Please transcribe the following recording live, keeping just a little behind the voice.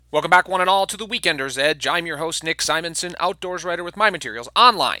Welcome back, one and all, to the Weekender's Edge. I'm your host, Nick Simonson, outdoors writer with my materials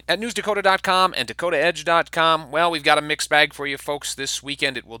online at newsdakota.com and dakotaedge.com. Well, we've got a mixed bag for you folks this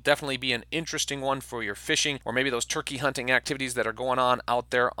weekend. It will definitely be an interesting one for your fishing or maybe those turkey hunting activities that are going on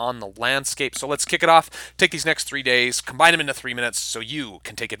out there on the landscape. So let's kick it off. Take these next 3 days, combine them into 3 minutes so you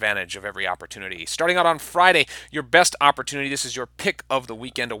can take advantage of every opportunity. Starting out on Friday, your best opportunity. This is your pick of the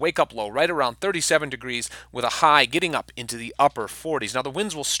weekend. A wake-up low right around 37 degrees with a high getting up into the upper 40s. Now, the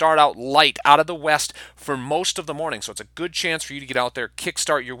winds will start out light out of the west for most of the morning, so it's a good chance for you to get out there,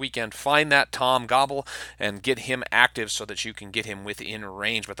 kickstart your weekend, find that Tom Gobble, and get him active so that you can get him within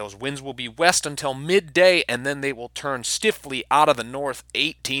range. But those winds will be west until midday, and then they will turn stiffly out of the north,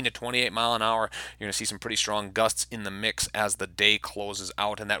 18 to 28 mile an hour. You're going to see some pretty strong gusts in the mix as the day closes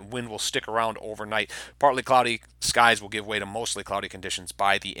out, and that wind will stick around overnight. Partly cloudy skies will give way to mostly cloudy conditions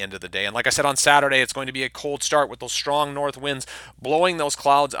by the end of the day. And like I said, on Saturday, it's going to be a cold start with those strong north winds blowing those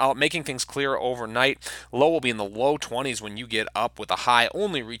clouds out, making things clear overnight. Low will be in the low 20s when you get up, with a high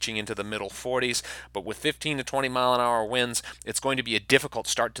only reaching into the middle 40s. But with 15 to 20 mile an hour winds, it's going to be a difficult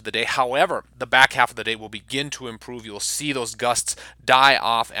start to the day. However, the back half of the day will begin to improve. You'll see those gusts die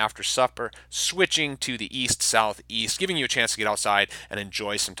off after supper, switching to the east-southeast, giving you a chance to get outside and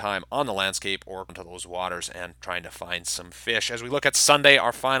enjoy some time on the landscape or into those waters and trying to find some fish. As we look at Sunday,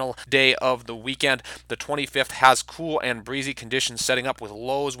 our final day of the weekend, the 25th has cool and breezy conditions setting up with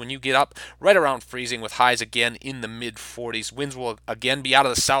lows when you get up right around freezing, with highs again in the mid-40s. Winds will again be out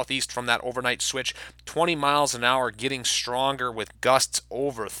of the southeast from that overnight switch, 20 miles an hour, getting stronger with gusts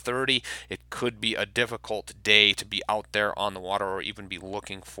over 30. It could be a difficult day to be out there on the water or even be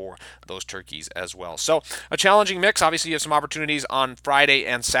looking for those turkeys as well. So a challenging mix. Obviously, you have some opportunities on Friday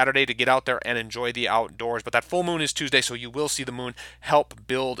and Saturday to get out there and enjoy the outdoors, but that full moon is Tuesday, so you will see the moon help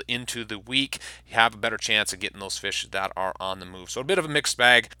build into the week. You have a better chance of getting those fish that are on the move. So a bit of a mixed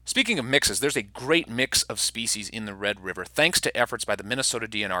bag. Speaking of mixes, there's a great mix of species in the Red River thanks to efforts by the Minnesota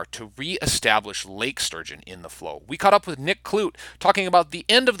DNR to re-establish lake sturgeon in the flow. We caught up with Nick Kludt talking about the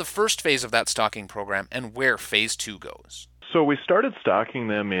end of the first phase of that stocking program and where phase 2 goes. So we started stocking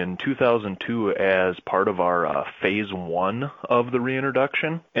them in 2002 as part of our phase 1 of the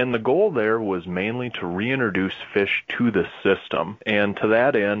reintroduction, and the goal there was mainly to reintroduce fish to the system, and to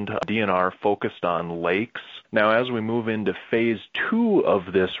that end, DNR focused on lakes. Now, as we move into phase 2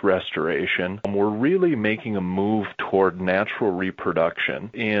 of this restoration, we're really making a move toward natural reproduction.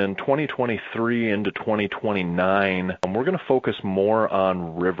 In 2023 into 2029, we're going to focus more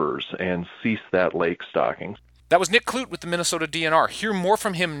on rivers and cease that lake stocking. That was Nick Kludt with the Minnesota DNR. Hear more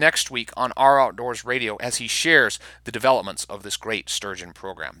from him next week on Our Outdoors Radio as he shares the developments of this great sturgeon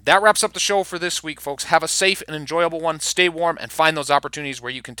program. That wraps up the show for this week, folks. Have a safe and enjoyable one. Stay warm and find those opportunities where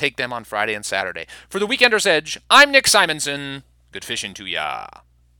you can take them on Friday and Saturday. For the Weekender's Edge, I'm Nick Simonson. Good fishing to ya.